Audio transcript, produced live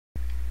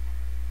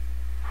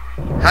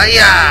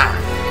Hiya!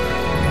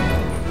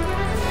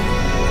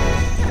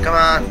 Come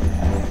on.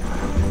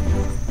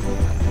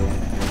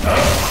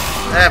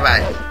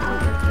 Bye.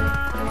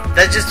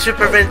 That's just to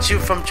prevent you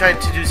from trying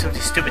to do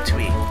something stupid to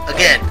me.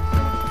 Again.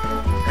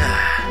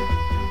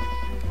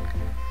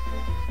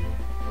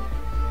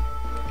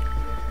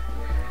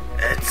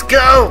 Let's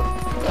go!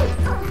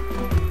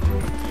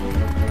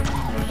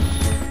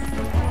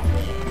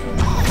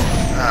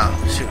 Oh,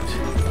 shoot.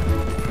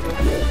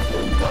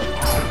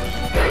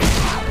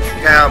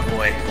 Down,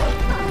 boy.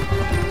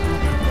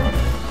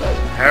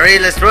 Hurry,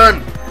 let's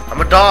run!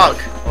 I'm a dog,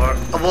 or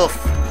a wolf,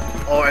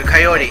 or a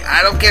coyote.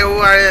 I don't care who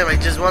I am, I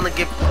just want to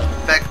get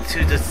back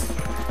to this...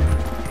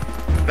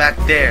 back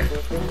there.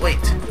 Wait.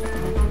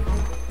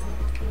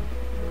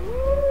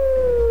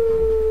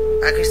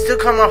 I can still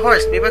call my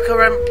horse. Maybe I could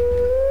run...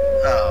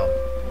 Oh,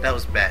 that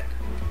was bad.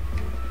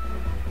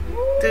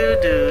 Do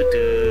do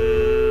do.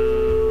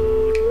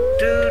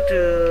 Do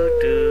do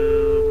do.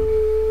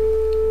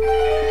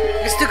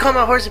 I can still call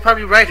my horse and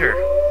probably ride her.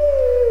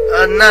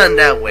 Not in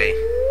that way.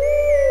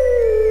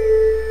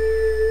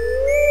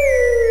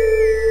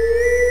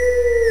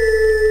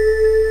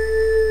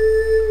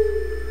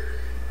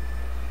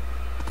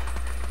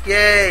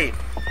 Yay!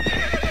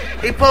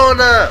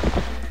 Epona!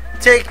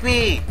 Take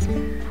me!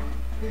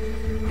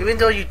 Even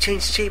though you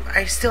changed shape,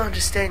 I still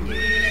understand you.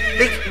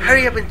 Link,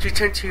 hurry up and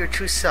return to your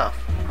true self.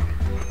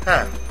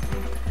 Huh.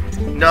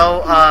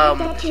 No,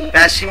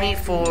 bashing me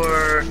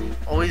for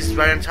always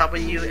right on top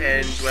of you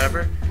and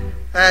whatever.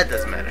 That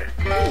doesn't matter.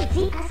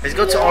 Let's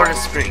go to Orange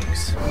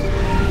Springs.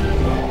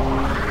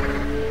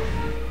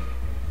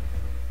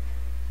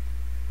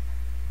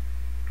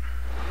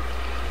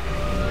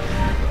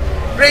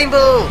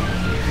 Rainbow!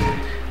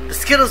 The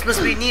Skittles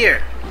must be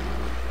near.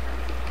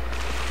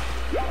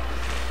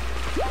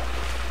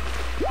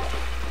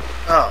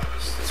 Oh,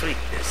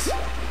 sweetness.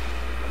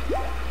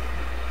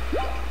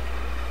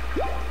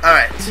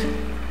 Alright.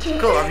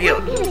 Cool, I'm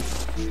healed.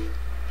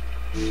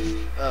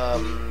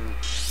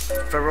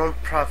 Verone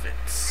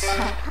Province.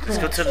 Let's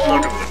go to the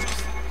Northern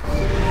Woods.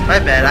 My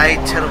bad, I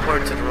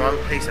teleported to the wrong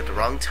place at the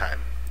wrong time.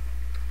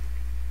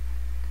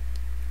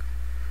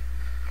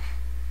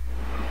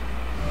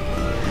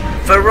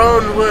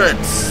 Verone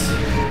Woods.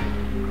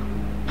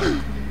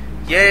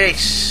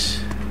 Yes.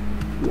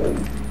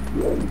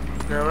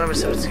 Now where am I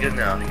supposed to go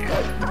now here?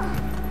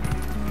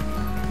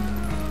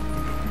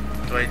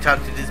 Do I talk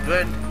to this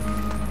bird?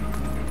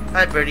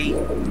 Hi, birdie.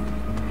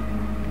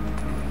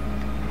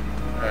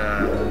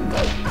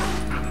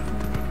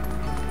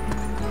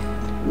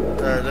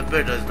 The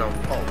bird doesn't know.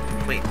 Oh,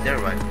 wait,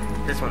 never mind.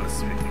 This one is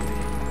speaking.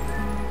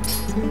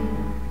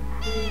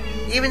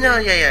 Even though,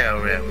 yeah,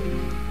 whatever.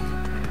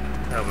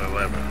 Oh,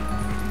 whatever.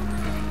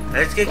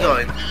 Let's get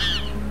going.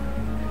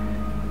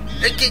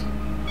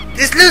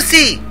 It's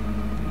Lucy!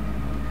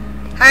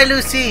 Hi,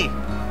 Lucy!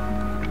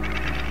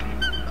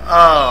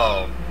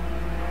 Oh.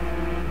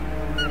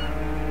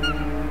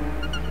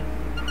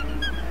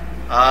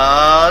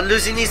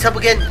 Lucy needs help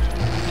again.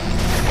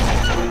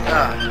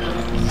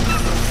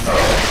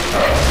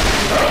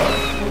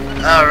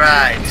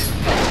 Alright.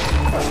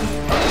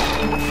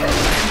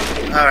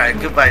 Alright,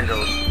 goodbye,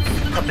 little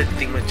puppet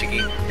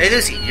thingamajiggy. Hey,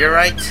 Lucy, you're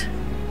right.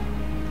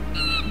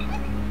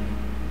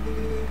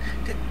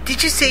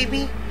 Did you save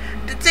me?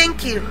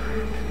 Thank you.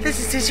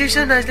 Listen, since you're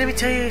so nice, let me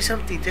tell you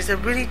something. There's a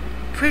really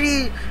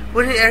pretty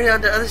wooded area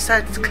on the other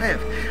side of the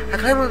cliff. I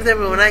climbed over there,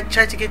 but when I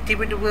tried to get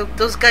deeper in the wood,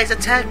 those guys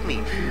attacked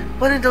me.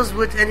 What in those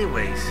woods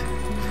anyways?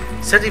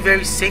 Something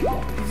very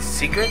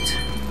secret?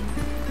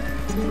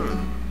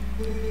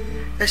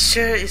 That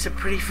sure is a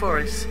pretty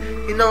forest.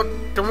 You know,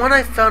 the one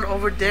I found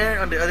over there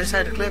on the other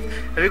side of the cliff.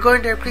 If you're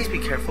going there, please be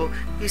careful.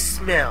 Your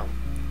smell.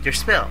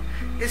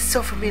 It's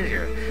so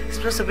familiar. It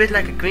smells a bit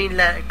like a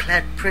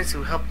green-clad prince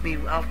who helped me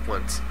out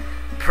once.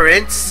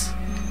 Prince?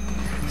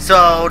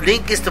 So,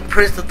 Link is the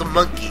prince of the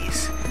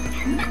monkeys.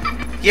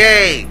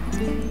 Yay!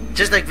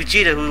 Just like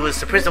Vegeta, who was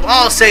the prince of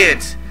all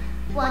Saiyans.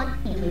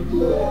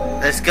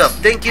 Let's go.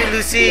 Thank you,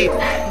 Lucy.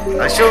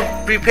 I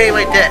shall repay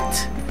my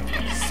debt.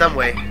 Some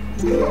way.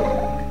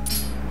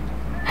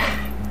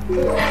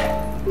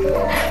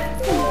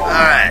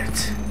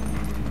 Alright.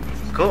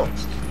 Cool.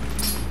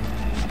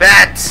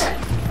 Bats!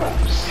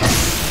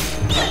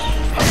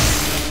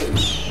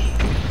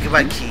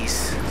 Goodbye,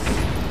 keys.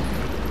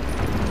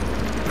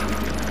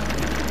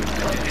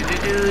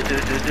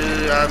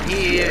 I'm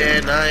here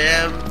and I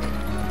am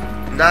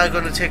not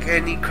gonna take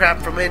any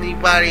crap from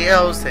anybody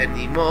else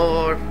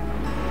anymore.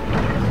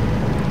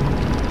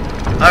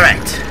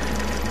 Alright.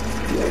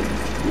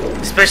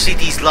 Especially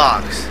these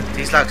logs.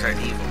 These logs are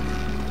evil.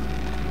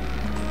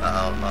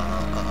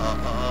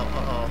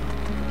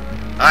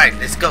 Alright,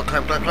 let's go.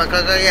 Climb,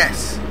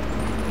 yes.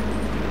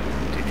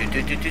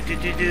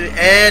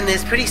 And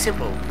it's pretty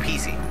simple.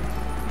 Peasy.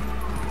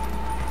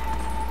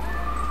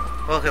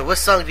 Okay, what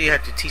song do you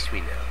have to teach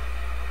me now?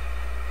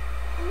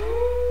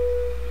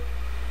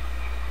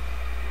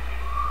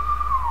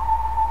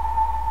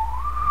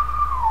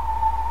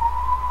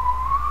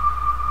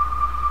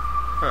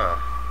 Huh.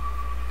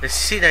 Let's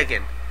see that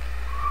again.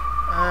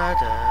 Da,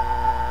 da,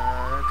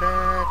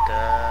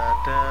 da,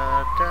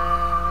 da, da.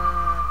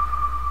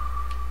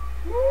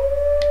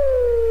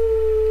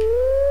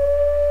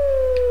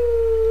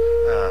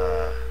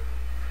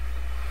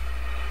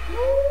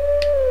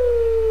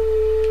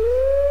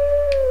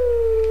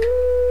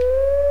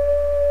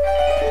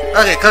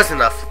 Okay, close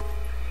enough.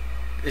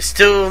 It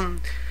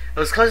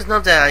was close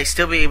enough that I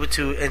still be able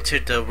to enter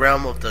the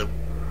realm of the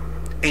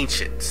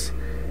ancients.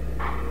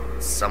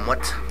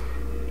 Somewhat.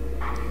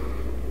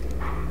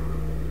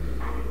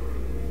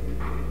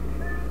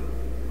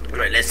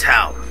 Alright, let's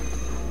howl.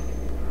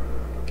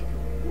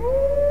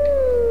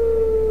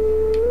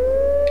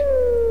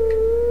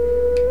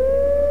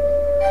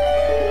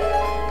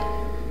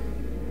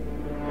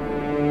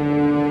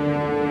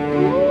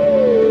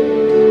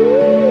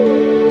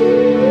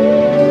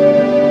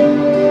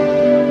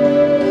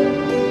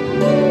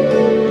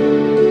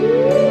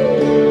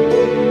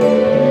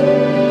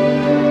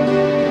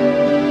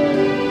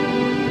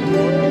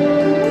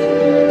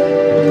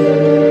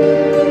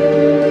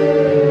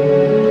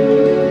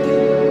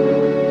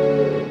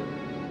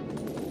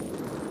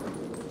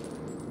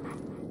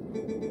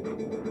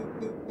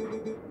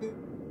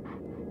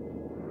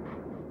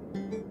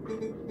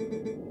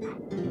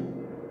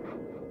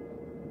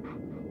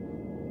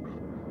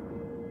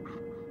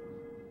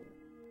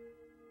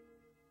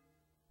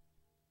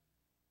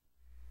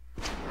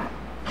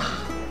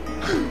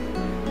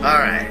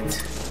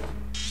 Alright.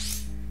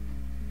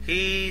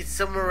 He's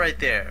somewhere right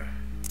there.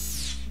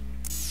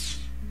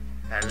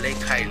 At Lake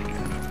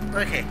Hylia.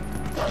 Okay.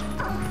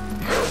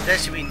 That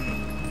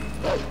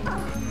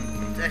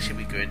should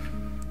be good.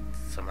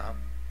 Somehow.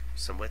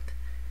 Somewhat.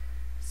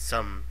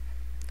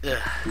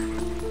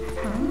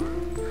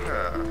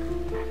 Huh.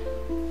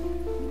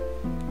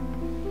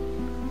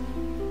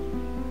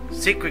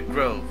 Secret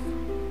Grove.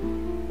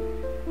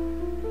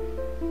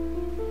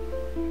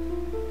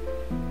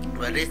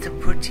 But it's a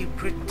pretty.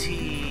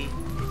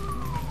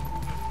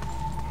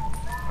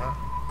 Huh?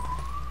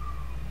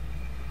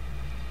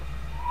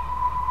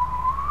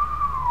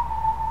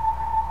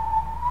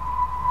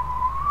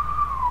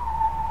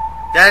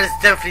 That is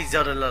definitely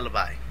Zelda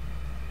Lullaby.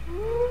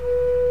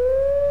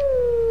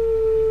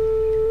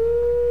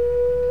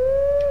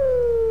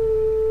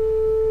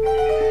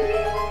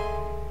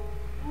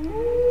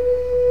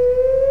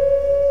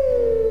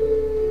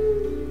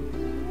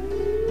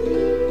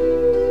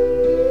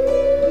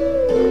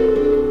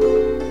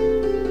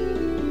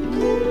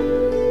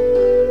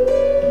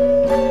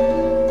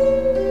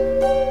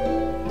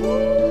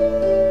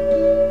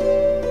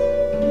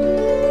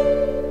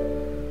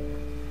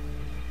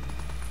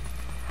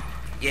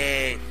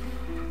 Yay.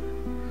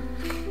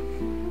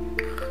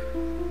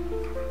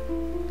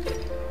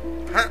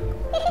 Huh?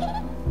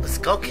 The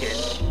Skull Kid.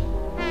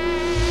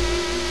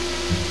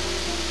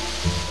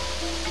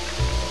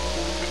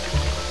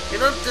 You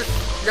know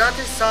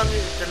this song,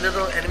 the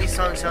little enemy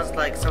song sounds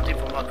like something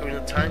from Ocarina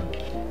of Time.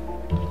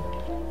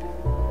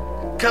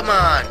 Come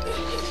on!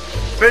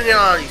 Bring it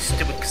on, you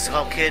stupid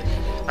Skull Kid.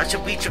 I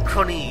shall beat your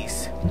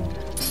cronies.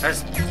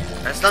 As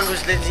long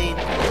as Lindsay...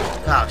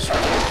 Oh, sure.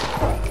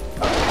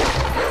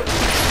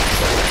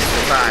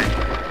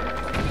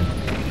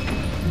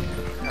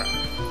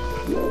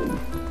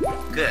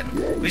 Good.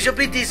 We shall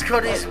beat these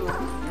cronies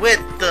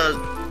with the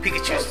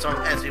Pikachu song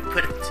as we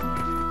put it.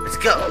 Let's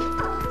go.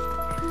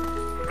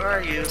 Where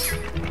are you?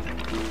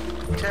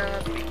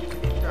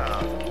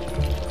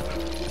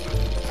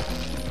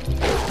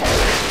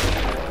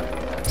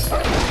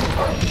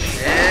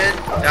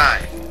 And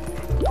die.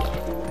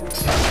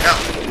 No,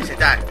 I said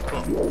die.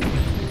 Cool.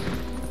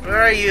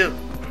 Where are you?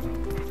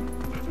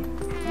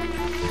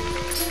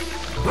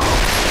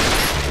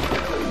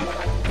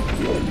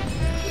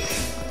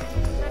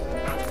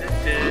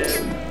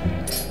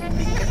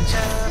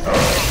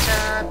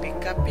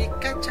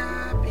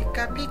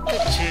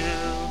 Pikachu,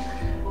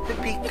 the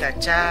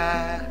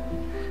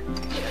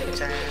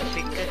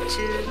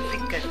Pikachu,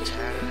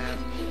 Pikachu.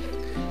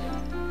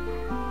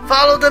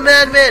 Follow the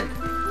madman.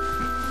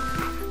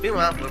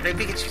 Meanwhile, we're playing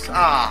Pikachu's.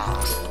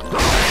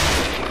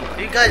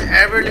 Do you guys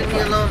ever leave me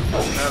alone?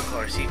 Of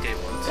course, you did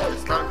once.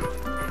 As long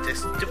as this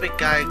stupid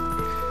guy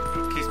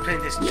keeps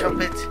playing this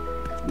trumpet,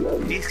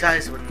 these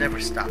guys will never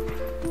stop.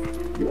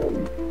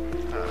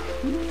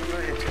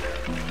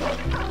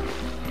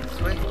 This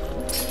way.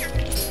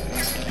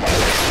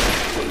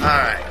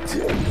 Alright.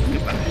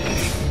 Goodbye.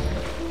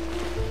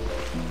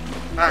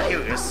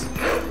 Here it is.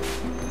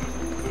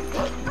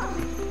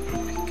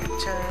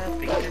 Pikachu,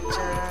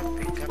 Pikachu,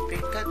 Pika,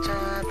 Pikachu,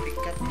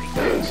 Pika,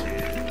 Pikachu.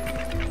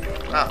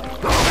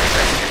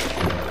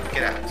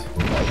 Get out.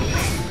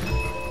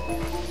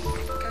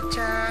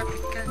 Pikachu,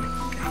 Pika,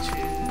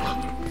 Pikachu.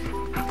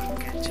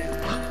 Pikachu.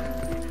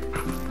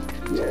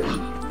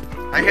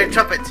 I hear a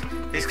trumpet.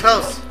 He's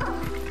close.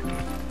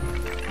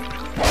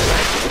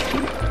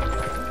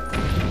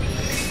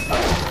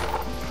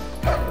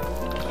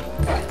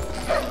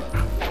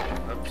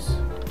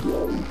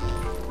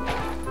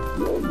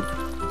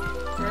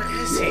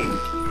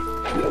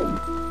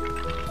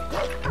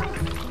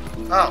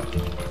 Oh,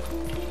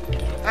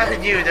 I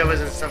knew there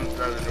wasn't some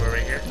other door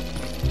right here.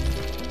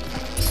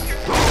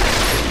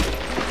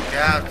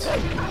 Get out.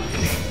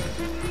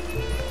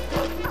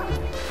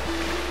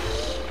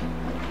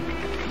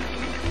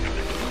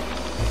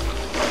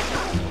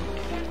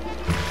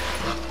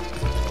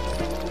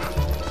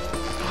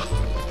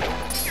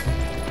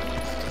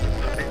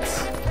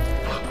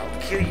 I'll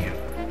kill you.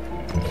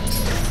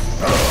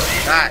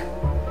 Die.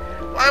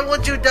 Why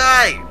would you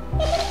die?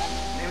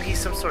 Maybe he's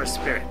some sort of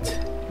spirit.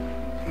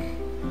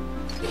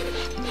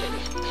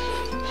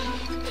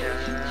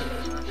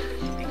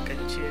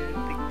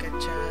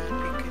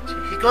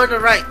 He's going to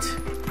right.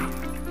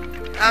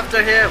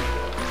 After him.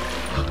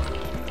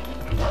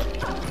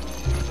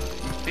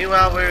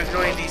 Meanwhile, we're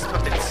ignoring these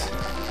puppets.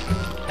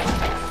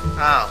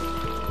 Ow.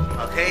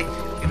 Okay.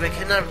 I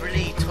cannot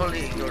really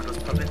totally ignore those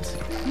puppets.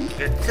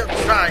 We're gonna still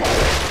try.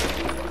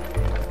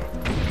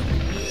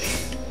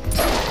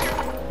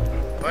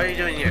 What are you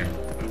doing here?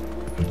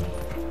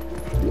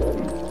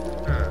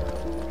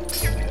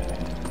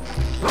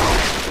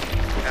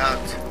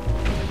 Out.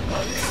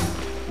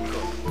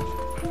 Cool.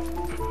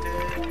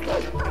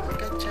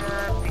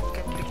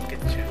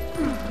 Pikachu.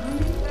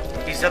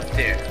 He's up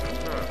there.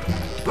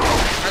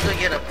 How do I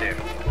get up there?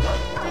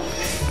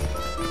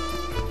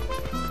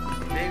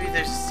 Maybe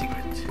there's a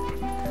secret.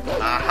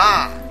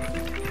 Aha!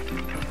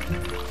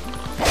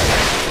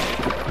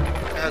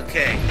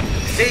 Okay.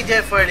 Stay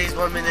dead for at least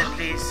 1 minute,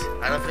 please.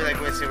 I don't feel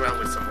like messing around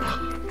with some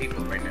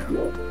people right now.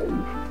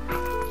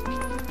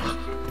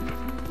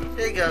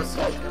 There he goes.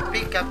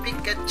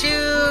 Pikachu!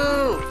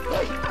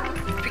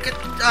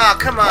 Oh,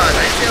 come on.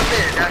 I still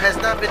minute. That has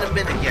not been a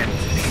minute yet.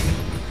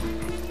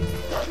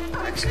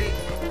 Actually,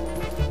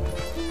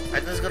 I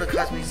know it's gonna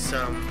cost me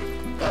some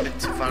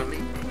puppets to follow me.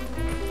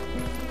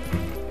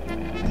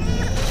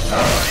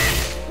 Oh,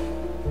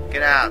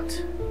 get out.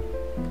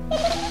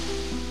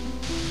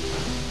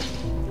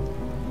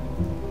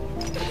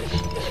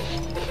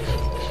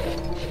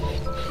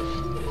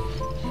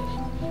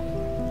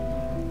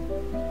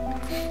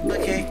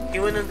 Okay, he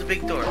went in the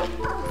big door.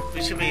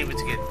 We should be able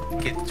to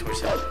get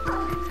towards him.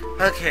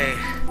 Okay,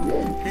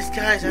 this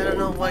guy's, I don't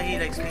know why he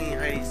likes playing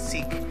hide and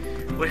seek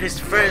with his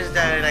friends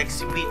that likes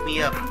to beat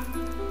me up.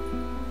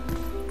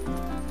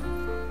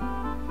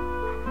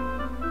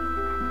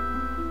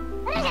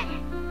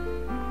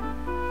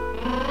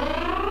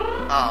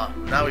 Oh,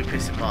 now we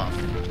piss him off.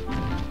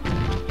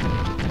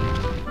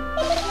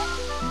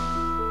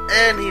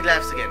 And he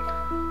laughs again.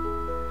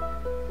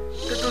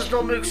 That does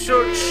not make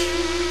sense.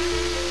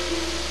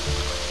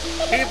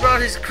 He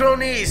brought his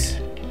cronies.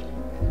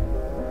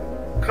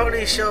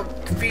 Cronies shall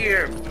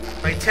fear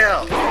my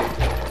tail.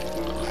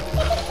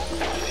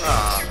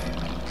 Ah.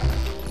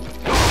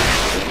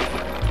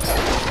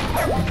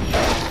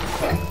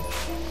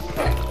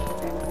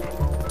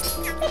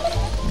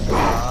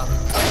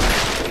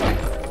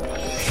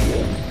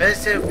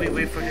 Best if we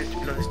wait for him to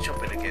blow his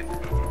trumpet again.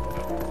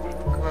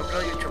 Come on, blow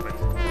your trumpet.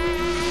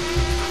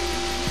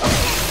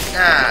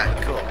 Ah,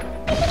 cool.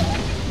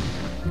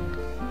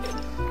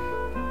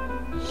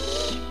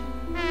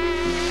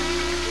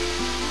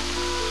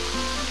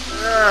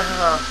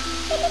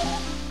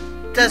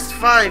 That's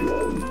 5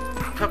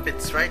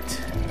 puppets, right?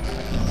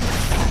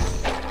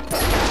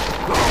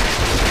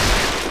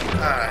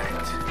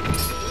 Alright.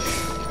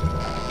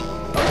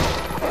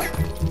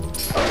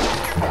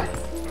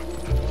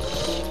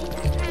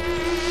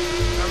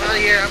 I'm out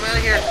of here, I'm out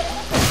of here.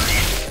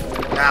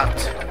 Out.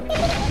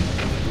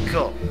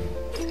 Cool.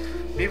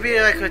 Maybe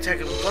I could attack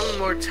him one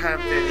more time,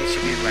 then it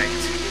should be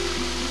right.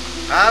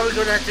 Ah, we're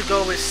gonna have to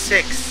go with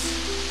 6.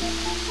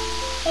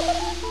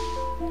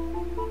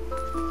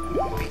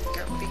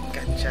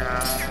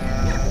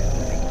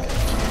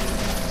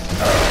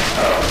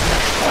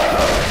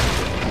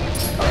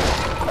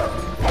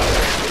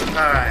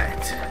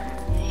 Alright.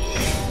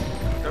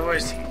 Now where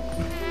is he?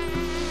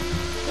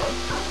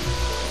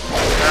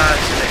 Ah,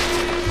 too late.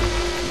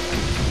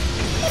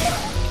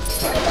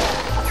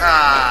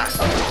 Ah,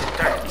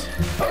 darn it.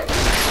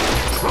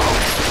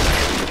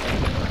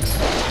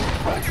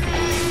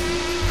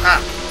 Ah.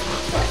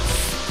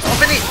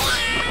 Open it!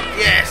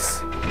 Yes!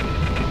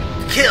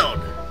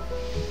 Killed!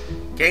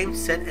 Game,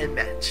 set, and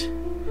match.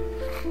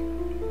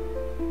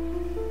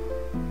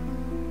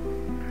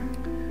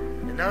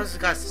 And now this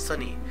guy's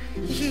Sunny.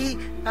 Hee,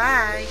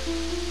 bye.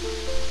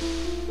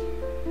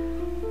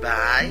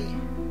 Bye.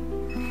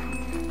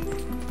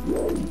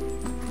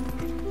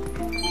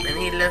 And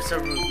he left a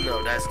room.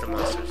 No, that's the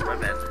monsters. My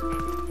bad.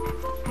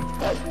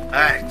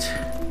 Alright.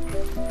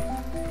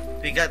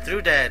 We got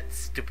through that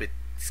stupid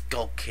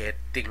skull kid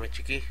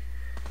thingamajiggy.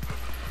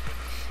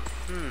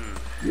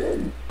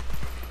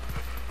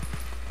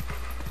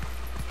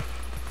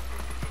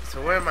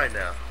 So where am I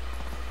now?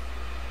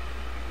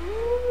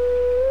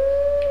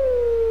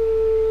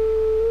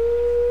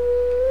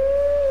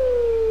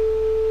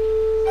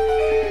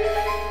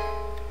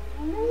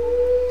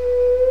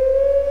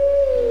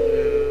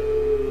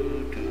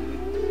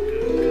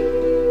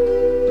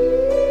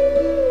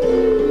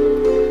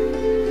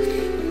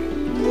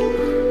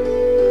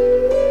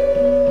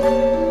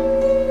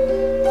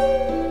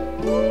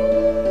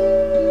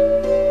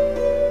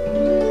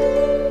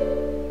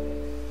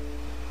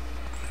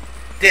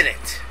 did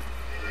it.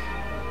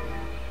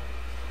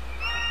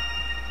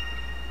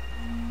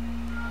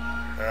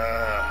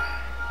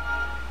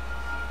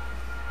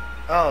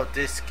 Oh,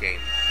 this game.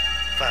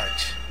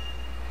 Fudge.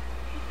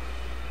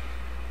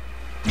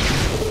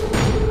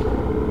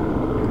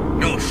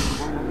 Noosh.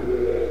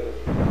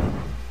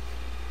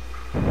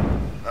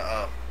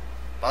 Uh-oh.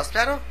 Boss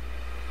battle?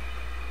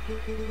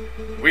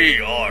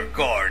 We are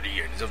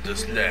guardians of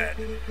this land.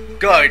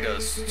 Guide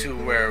us to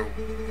where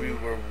we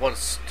were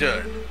once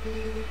stood.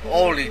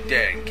 Only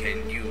then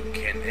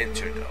can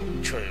enter the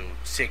true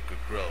sacred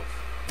grove.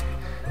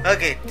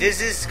 Okay,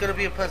 this is gonna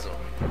be a puzzle.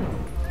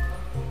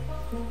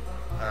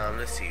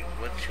 Let's see,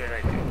 what should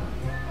I do?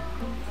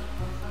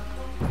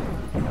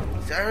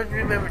 So I don't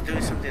remember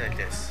doing something like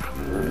this.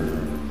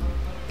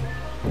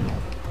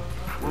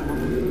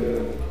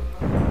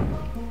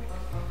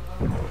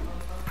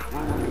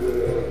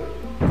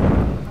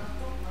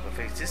 If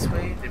it's this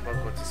way, they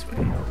both go this way.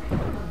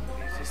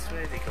 If it's this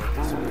way, they go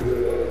this way.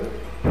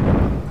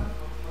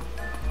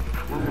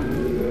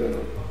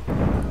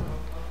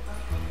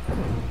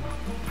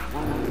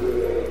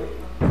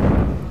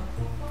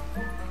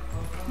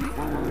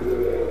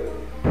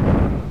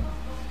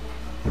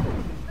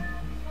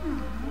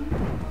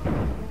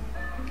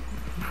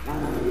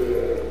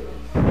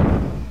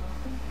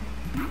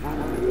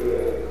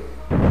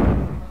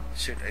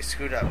 Shoot, I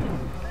screwed up.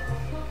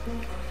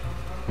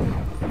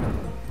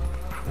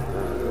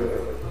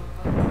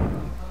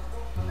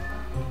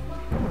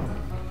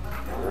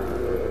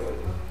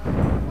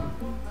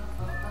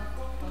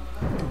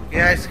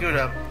 Yeah, I screwed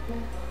up.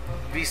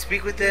 We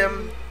speak with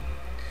them.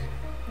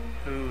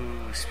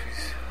 Who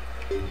speaks?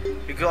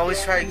 We could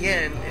always try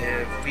again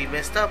if we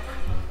messed up.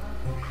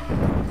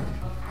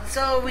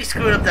 So we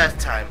screwed up that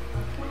time.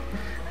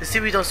 Let's see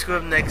if we don't screw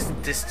up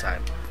this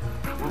time.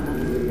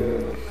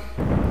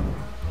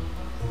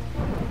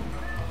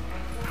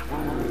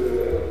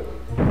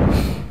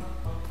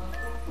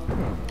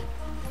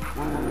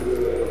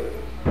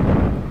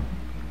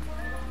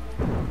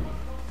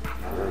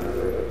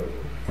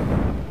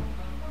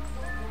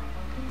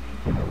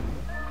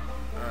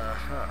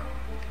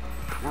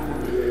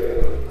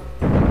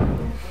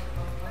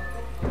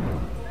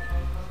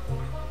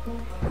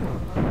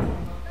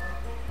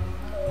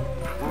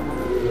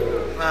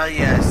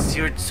 Yes,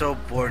 you're so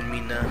bored,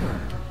 Mina.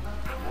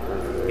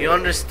 You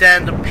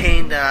understand the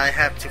pain that I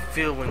have to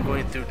feel when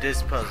going through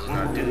this puzzle,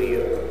 now do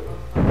you?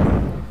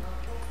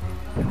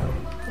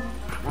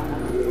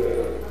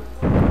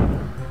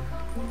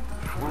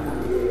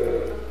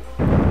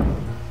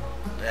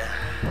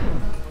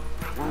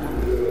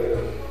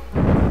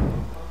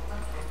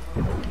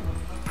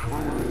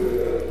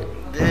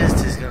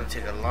 This is gonna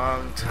take a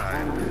long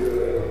time.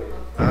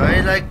 I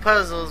like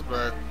puzzles,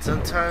 but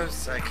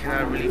sometimes I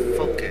cannot really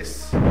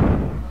focus.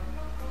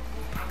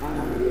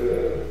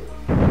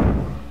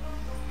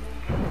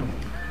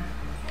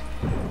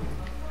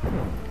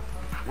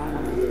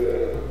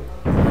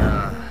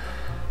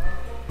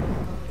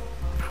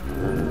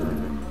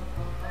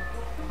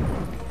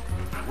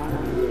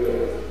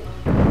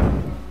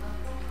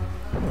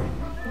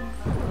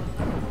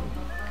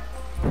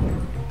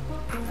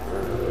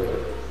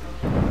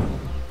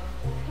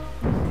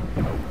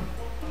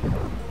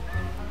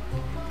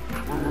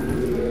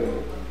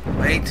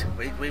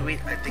 Wait,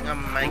 I think I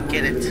might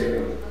get it.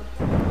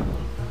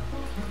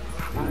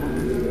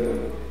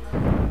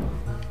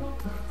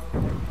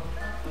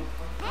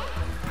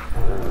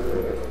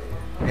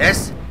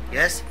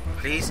 Yes,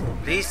 please,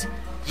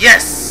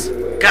 yes!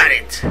 Got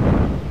it!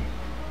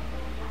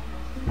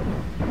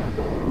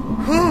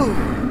 Whew!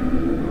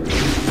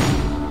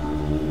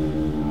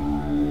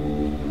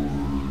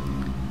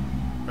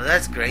 Well,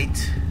 that's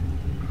great.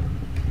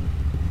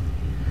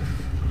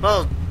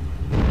 Well,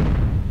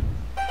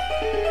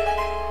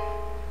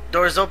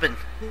 doors open.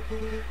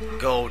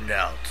 Go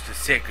now to the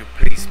sacred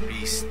place,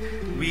 beast.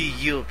 We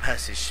yield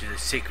passage to the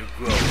sacred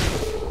grove.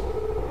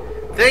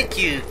 Thank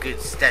you,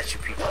 good statue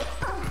people.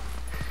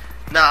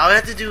 Now all we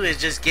have to do is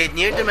just get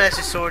near the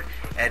master sword,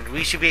 and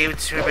we should be able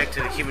to turn back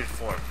to the human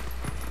form.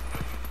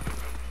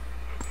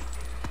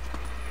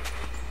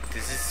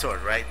 This is the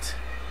sword, right?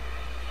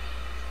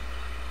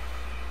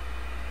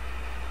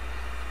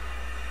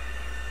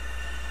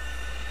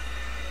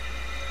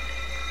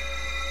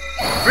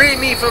 Free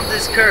me from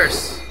this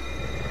curse!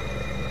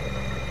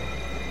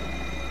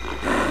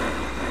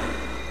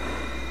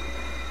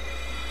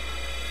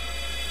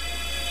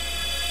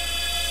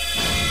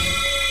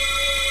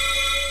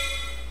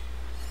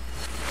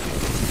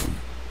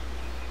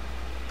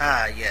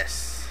 Ah,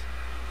 yes.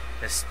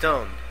 A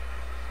stone.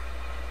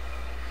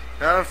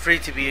 Now I'm free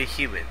to be a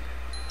human.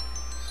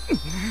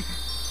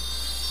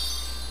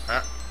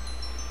 Huh?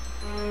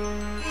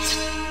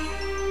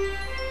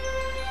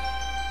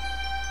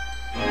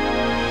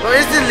 Well,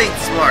 isn't Link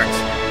smart?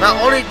 Not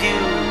only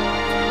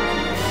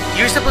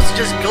you're supposed to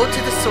just go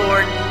to the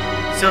sword,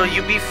 so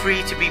you'll be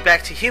free to be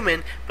back to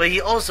human, but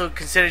he also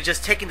considered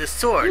just taking the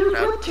sword.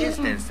 Now, he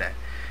understands that.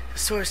 The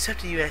sword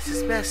accepted you as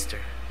his master.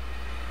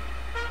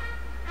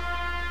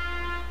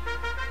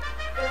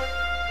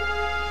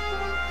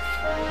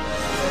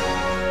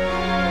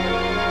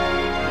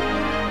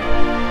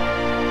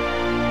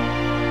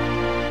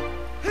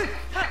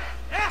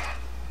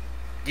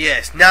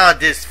 Yes, now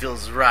this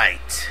feels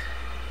right.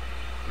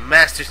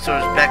 Master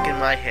Sword is back in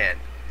my hand.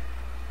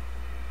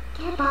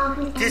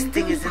 This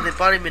thing is an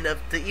embodiment of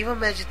the evil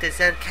magic that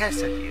Zan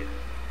cast at you.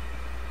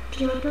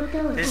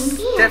 This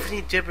is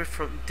definitely different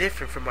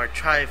from our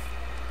tribe's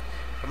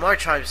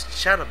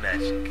shadow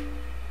magic.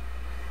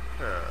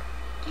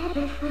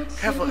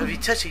 Careful, if you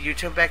touch it, you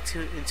turn back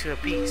into a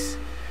beast.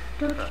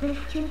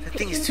 That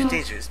thing is too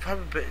dangerous.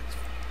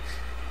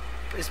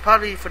 It's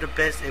probably for the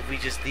best if we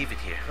just leave it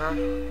here, huh?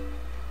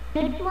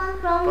 But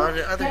on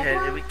the other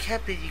hand, if we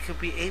kept it, you could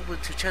be able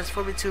to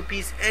transform into a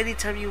beast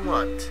anytime you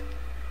want.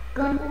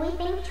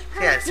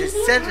 Yeah, since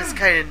Santa's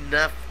kind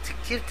enough to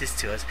give this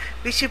to us,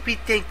 we should be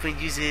thankful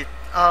and use it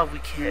all we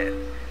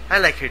can. I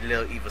like her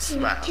little evil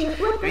smile. If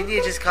you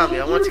need to just call me,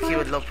 I want to keep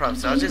it low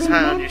props, so I'll just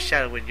hide on your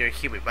shadow when you're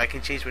human, but I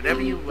can change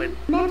whenever you want.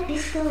 You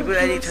put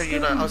anytime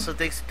you want. Also,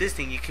 thanks to this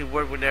thing, you can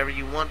work whenever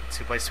you want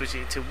to by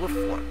switching into wolf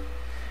form.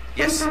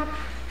 Yes.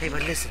 Hey,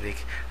 but listen,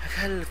 Nick, I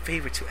got a little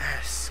favor to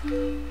ask.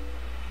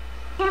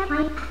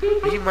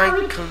 Would you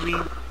mind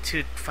coming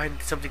to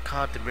find something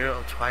called the Mirror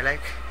of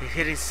Twilight? It's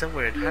hidden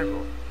somewhere in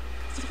Hyrule.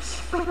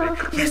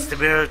 Yes, the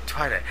Mirror of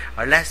Twilight,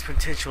 our last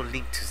potential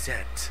link to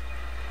Zed.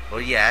 Well,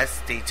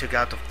 yes, they took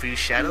out the few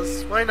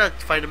shadows. Why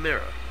not find a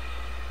mirror?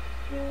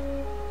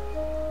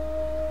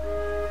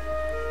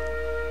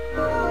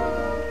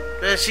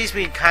 She's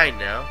being kind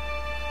now.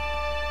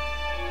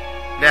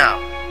 Now,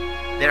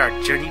 let our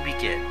journey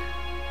begin.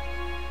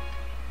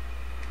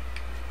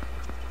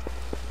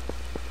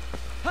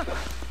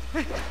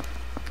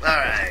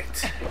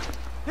 Alright.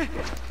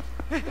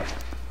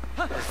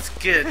 It's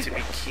good to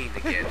be keen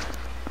again.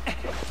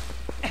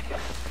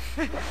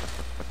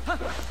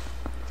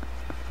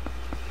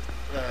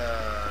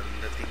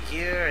 Nothing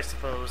here, I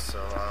suppose, so,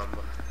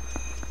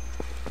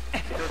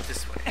 go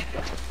this way.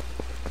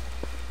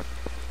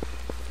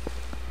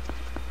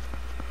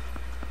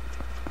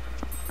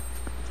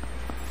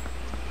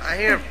 I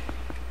hear...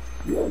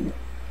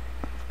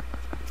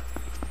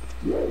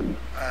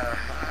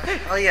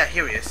 oh yeah,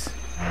 here he is.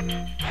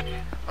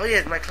 Oh yeah,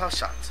 it's my claw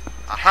shot.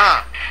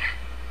 Aha!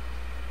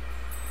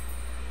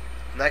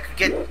 Now I could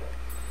get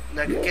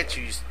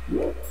you.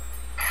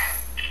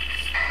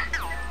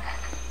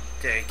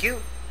 Thank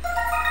you.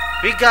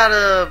 We got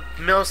a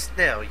male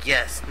snail,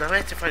 yes. Now I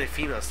have to find a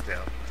female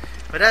snail.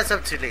 But that's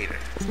up to later.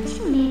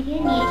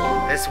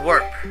 Let's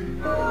warp.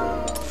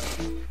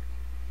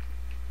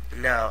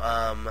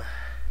 Now,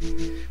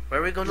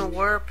 where are we gonna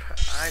warp?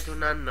 I do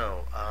not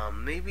know.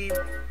 Maybe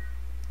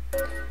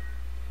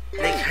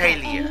Lake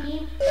Hylia.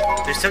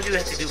 There's something we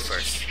have to do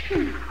first.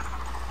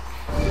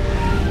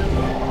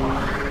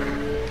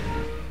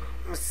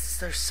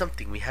 There's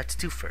something we have to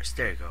do first.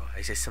 There you go.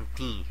 I said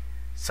something.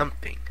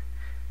 Something.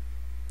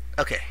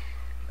 Okay.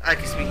 I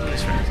can speak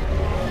English first.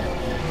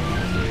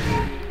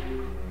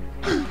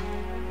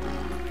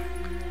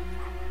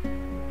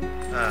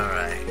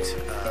 Alright.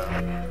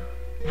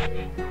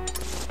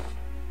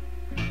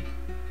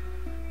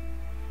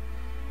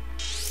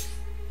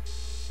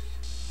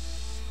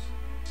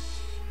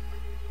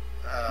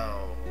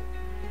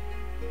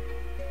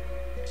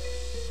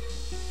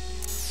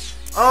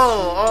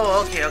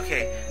 Oh,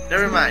 okay.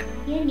 Never mind.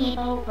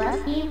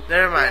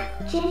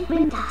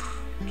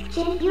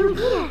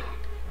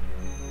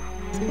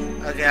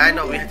 Okay, I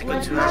know we have to go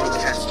to our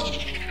castle.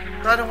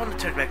 No, I don't want to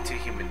turn back to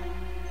human.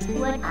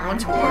 I want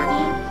to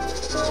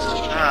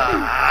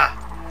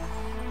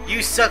warp.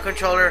 You suck,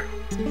 controller.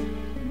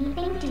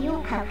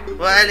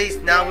 Well, at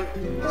least now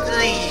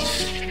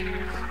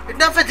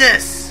enough of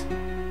this!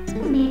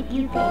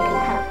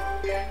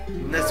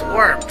 Let's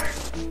warp.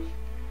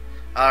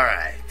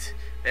 Alright.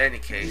 In any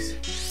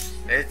case,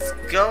 let's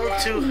go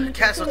to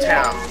Castle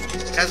Town.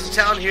 Castle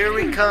Town, here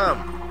we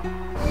come.